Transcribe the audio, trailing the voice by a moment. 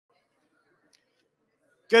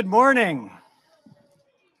Good morning.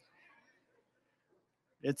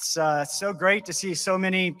 It's so great to see so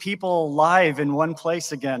many people live in one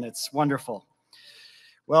place again. It's wonderful.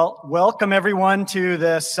 Well, welcome everyone to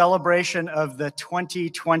the celebration of the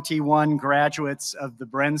 2021 graduates of the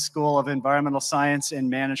Bren School of Environmental Science and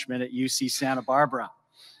Management at UC Santa Barbara.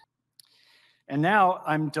 And now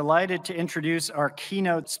I'm delighted to introduce our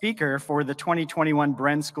keynote speaker for the 2021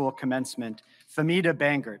 Bren School commencement, Fahmida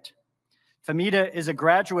Bangert. Fahmida is a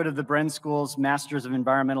graduate of the Bren School's Masters of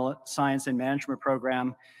Environmental Science and Management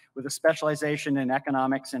program with a specialization in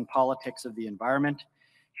economics and politics of the environment.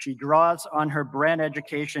 She draws on her Bren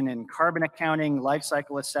education in carbon accounting, life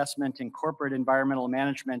cycle assessment, and corporate environmental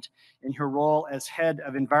management in her role as head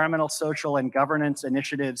of environmental, social, and governance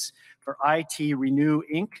initiatives for IT Renew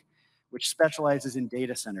Inc., which specializes in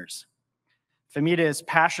data centers. Fahmida is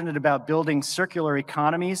passionate about building circular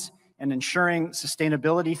economies and ensuring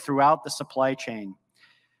sustainability throughout the supply chain.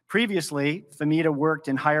 Previously, Fahmida worked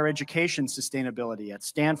in higher education sustainability at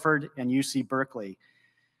Stanford and UC Berkeley,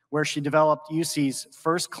 where she developed UC's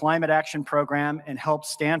first climate action program and helped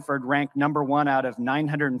Stanford rank #1 out of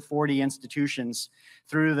 940 institutions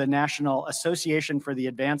through the National Association for the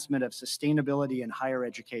Advancement of Sustainability in Higher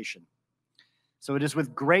Education. So it is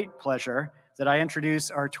with great pleasure that I introduce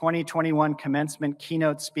our 2021 commencement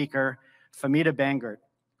keynote speaker, Fahmida Bangert,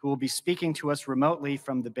 who will be speaking to us remotely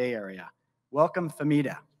from the Bay Area. Welcome,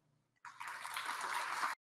 Fahmida.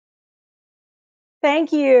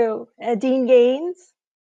 Thank you, Dean Gaines,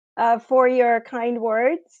 for your kind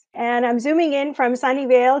words. And I'm zooming in from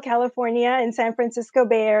Sunnyvale, California, in San Francisco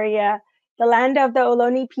Bay Area, the land of the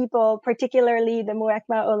Ohlone people, particularly the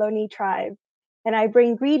Muwekma Ohlone tribe. And I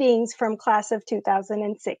bring greetings from class of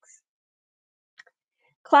 2006.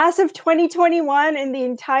 Class of 2021 and the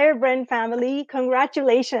entire Bren family,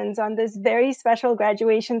 congratulations on this very special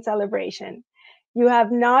graduation celebration. You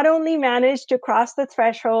have not only managed to cross the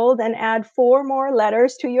threshold and add 4 more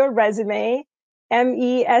letters to your resume,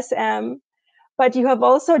 MESM, but you have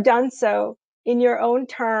also done so in your own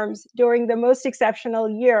terms during the most exceptional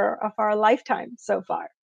year of our lifetime so far.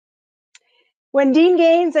 When Dean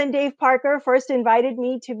Gaines and Dave Parker first invited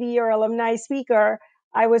me to be your alumni speaker,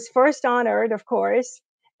 I was first honored, of course,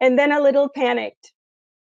 and then a little panicked.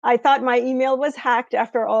 I thought my email was hacked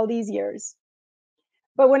after all these years.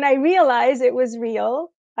 But when I realized it was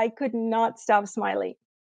real, I could not stop smiling.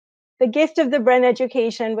 The gift of the Bren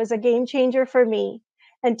education was a game changer for me,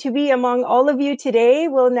 and to be among all of you today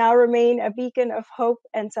will now remain a beacon of hope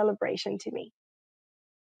and celebration to me.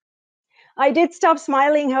 I did stop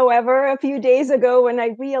smiling, however, a few days ago when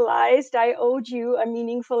I realized I owed you a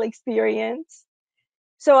meaningful experience.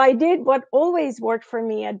 So I did what always worked for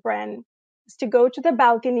me at Bren, was to go to the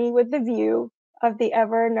balcony with the view of the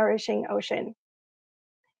ever-nourishing ocean.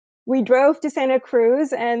 We drove to Santa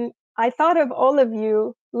Cruz, and I thought of all of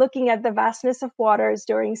you looking at the vastness of waters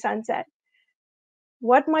during sunset.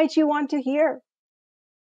 What might you want to hear?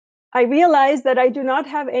 I realized that I do not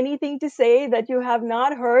have anything to say that you have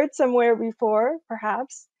not heard somewhere before,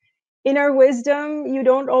 perhaps. Inner wisdom you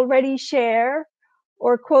don't already share,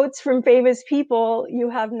 or quotes from famous people you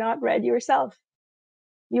have not read yourself.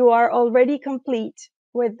 You are already complete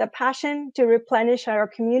with the passion to replenish our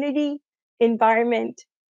community, environment,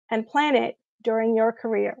 and planet during your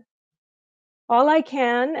career. All I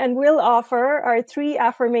can and will offer are 3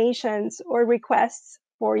 affirmations or requests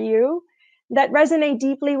for you that resonate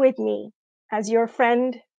deeply with me as your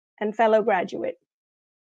friend and fellow graduate.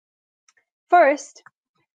 First,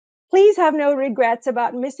 please have no regrets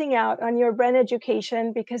about missing out on your Bren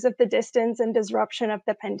education because of the distance and disruption of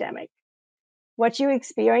the pandemic. What you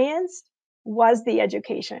experienced was the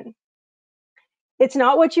education. It's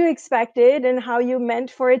not what you expected and how you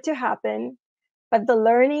meant for it to happen, but the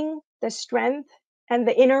learning, the strength, and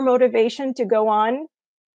the inner motivation to go on.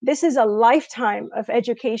 This is a lifetime of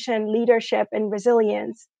education, leadership, and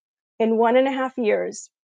resilience in 1.5 years,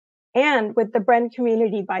 and with the Bren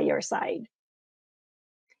community by your side.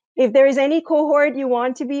 If there is any cohort you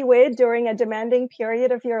want to be with during a demanding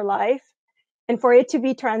period of your life, and for it to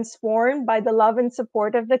be transformed by the love and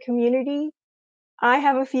support of the community, I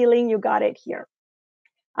have a feeling you got it here.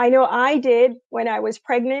 I know I did when I was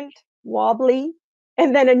pregnant, wobbly,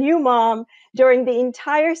 and then a new mom during the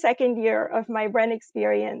entire second year of my Bren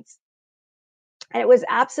experience. And it was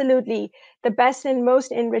absolutely the best and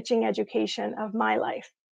most enriching education of my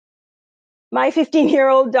life. My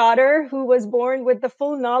 15-year-old daughter, who was born with the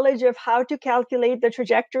full knowledge of how to calculate the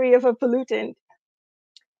trajectory of a pollutant,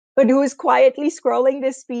 but who is quietly scrolling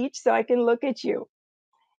this speech so I can look at you,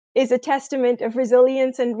 is a testament of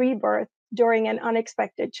resilience and rebirth during an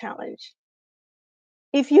unexpected challenge.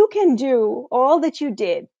 If you can do all that you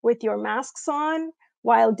did with your masks on,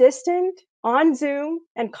 while distant, on Zoom,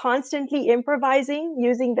 and constantly improvising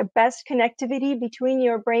using the best connectivity between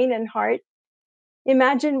your brain and heart,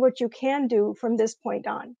 imagine what you can do from this point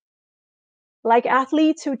on. Like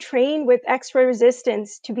athletes who train with extra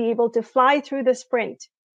resistance to be able to fly through the sprint,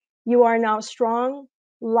 you are now strong,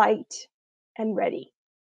 light, and ready.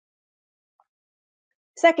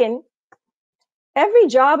 Second, every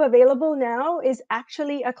job available now is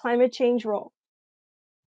actually a climate change role.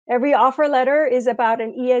 Every offer letter is about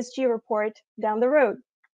an ESG report down the road.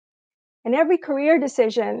 And every career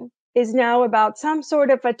decision is now about some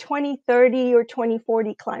sort of a 2030 or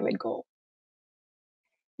 2040 climate goal.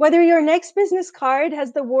 Whether your next business card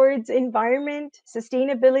has the words environment,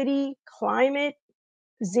 sustainability, climate,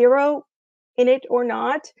 zero in it or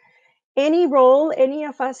not, any role any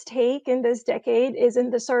of us take in this decade is in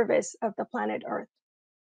the service of the planet Earth.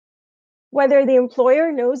 Whether the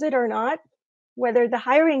employer knows it or not, whether the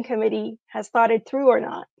hiring committee has thought it through or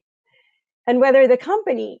not, and whether the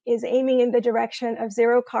company is aiming in the direction of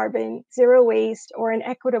zero carbon, zero waste, or an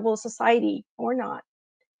equitable society or not.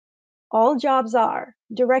 All jobs are,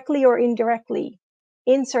 directly or indirectly,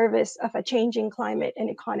 in service of a changing climate and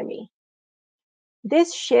economy.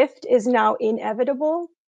 This shift is now inevitable,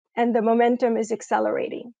 and the momentum is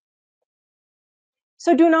accelerating.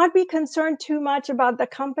 So do not be concerned too much about the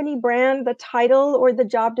company brand, the title, or the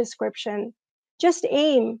job description. Just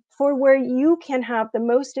aim for where you can have the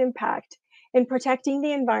most impact in protecting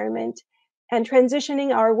the environment and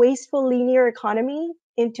transitioning our wasteful linear economy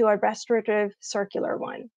into a restorative circular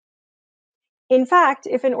one. In fact,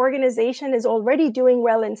 if an organization is already doing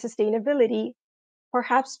well in sustainability,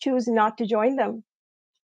 perhaps choose not to join them.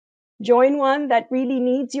 Join one that really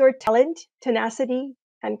needs your talent, tenacity,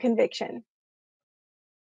 and conviction.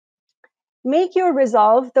 Make your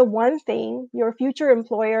resolve the one thing your future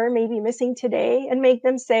employer may be missing today and make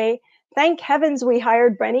them say, "Thank heavens we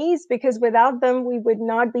hired Brennies, because without them, we would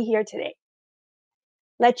not be here today."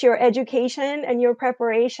 Let your education and your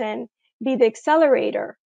preparation be the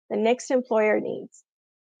accelerator the next employer needs.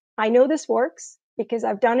 I know this works because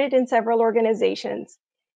I've done it in several organizations,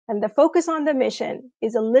 and the focus on the mission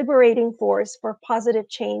is a liberating force for positive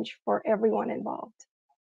change for everyone involved.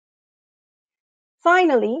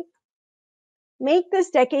 Finally, make this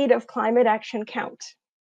decade of climate action count.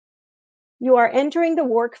 You are entering the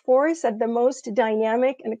workforce at the most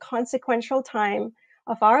dynamic and consequential time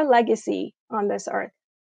of our legacy on this earth.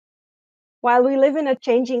 While we live in a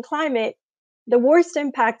changing climate, the worst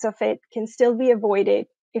impacts of it can still be avoided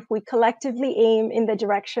if we collectively aim in the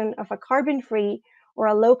direction of a carbon-free or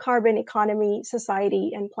a low-carbon economy,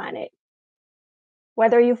 society, and planet.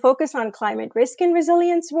 Whether you focus on climate risk and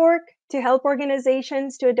resilience work to help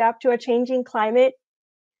organizations to adapt to a changing climate,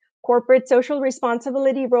 corporate social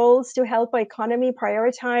responsibility roles to help our economy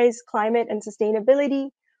prioritize climate and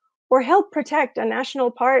sustainability, or help protect a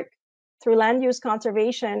national park through land use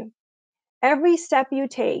conservation, every step you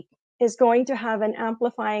take is going to have an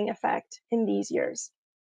amplifying effect in these years.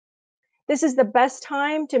 This is the best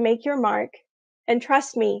time to make your mark. And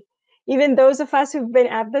trust me, even those of us who've been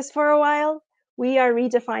at this for a while, we are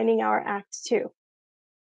redefining our act too.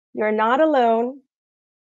 You're not alone.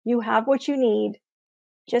 You have what you need.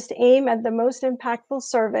 Just aim at the most impactful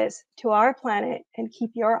service to our planet and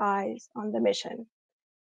keep your eyes on the mission.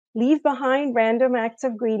 Leave behind random acts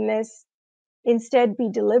of greediness. Instead, be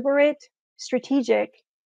deliberate, strategic,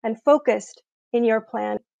 and focused in your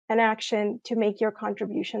plan and action to make your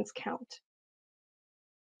contributions count.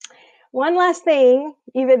 One last thing,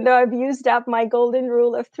 even though I've used up my golden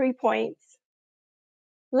rule of 3 points,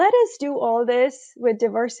 let us do all this with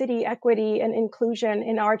diversity, equity, and inclusion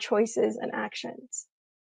in our choices and actions.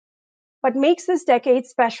 What makes this decade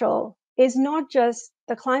special is not just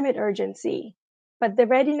the climate urgency, but the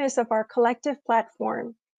readiness of our collective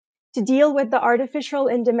platform to deal with the artificial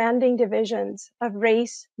and demanding divisions of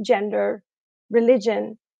race, gender,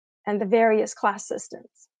 religion, and the various class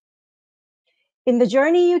systems. In the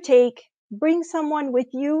journey you take, bring someone with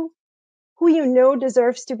you who you know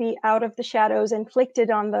deserves to be out of the shadows inflicted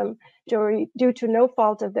on them due to no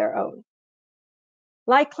fault of their own.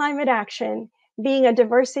 Like climate action, being a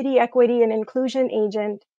diversity, equity, and inclusion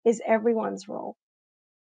agent is everyone's role.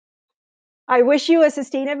 I wish you a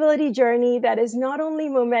sustainability journey that is not only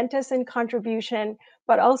momentous in contribution,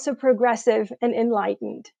 but also progressive and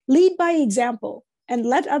enlightened. Lead by example and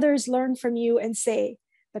let others learn from you and say,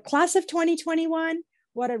 the class of 2021,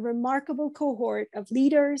 what a remarkable cohort of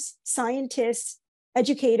leaders, scientists,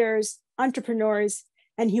 educators, entrepreneurs,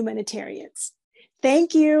 and humanitarians.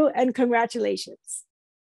 Thank you and congratulations.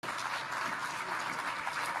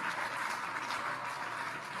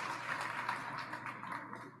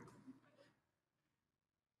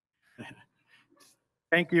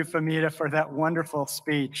 Thank you, Fahmida, for that wonderful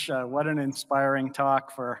speech. What an inspiring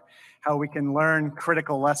talk for how we can learn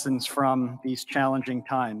critical lessons from these challenging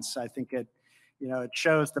times. I think it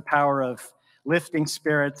shows the power of lifting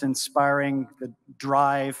spirits, inspiring the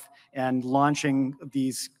drive, and launching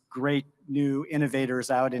these great new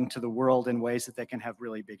innovators out into the world in ways that they can have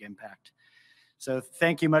really big impact. So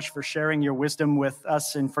thank you much for sharing your wisdom with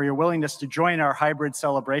us and for your willingness to join our hybrid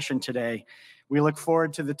celebration today. We look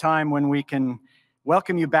forward to the time when we can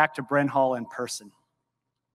welcome you back to Bren Hall in person.